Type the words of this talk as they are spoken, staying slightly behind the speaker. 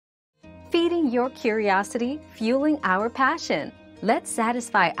feeding your curiosity, fueling our passion. Let's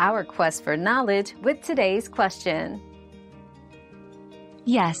satisfy our quest for knowledge with today's question.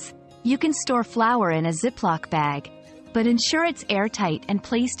 Yes, you can store flour in a Ziploc bag, but ensure it's airtight and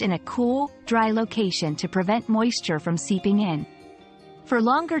placed in a cool, dry location to prevent moisture from seeping in. For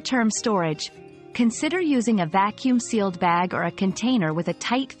longer-term storage, consider using a vacuum-sealed bag or a container with a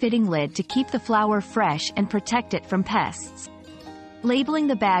tight-fitting lid to keep the flour fresh and protect it from pests. Labeling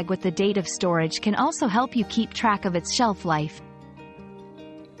the bag with the date of storage can also help you keep track of its shelf life.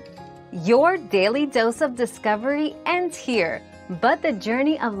 Your daily dose of discovery ends here, but the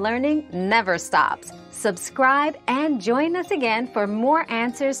journey of learning never stops. Subscribe and join us again for more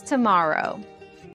answers tomorrow.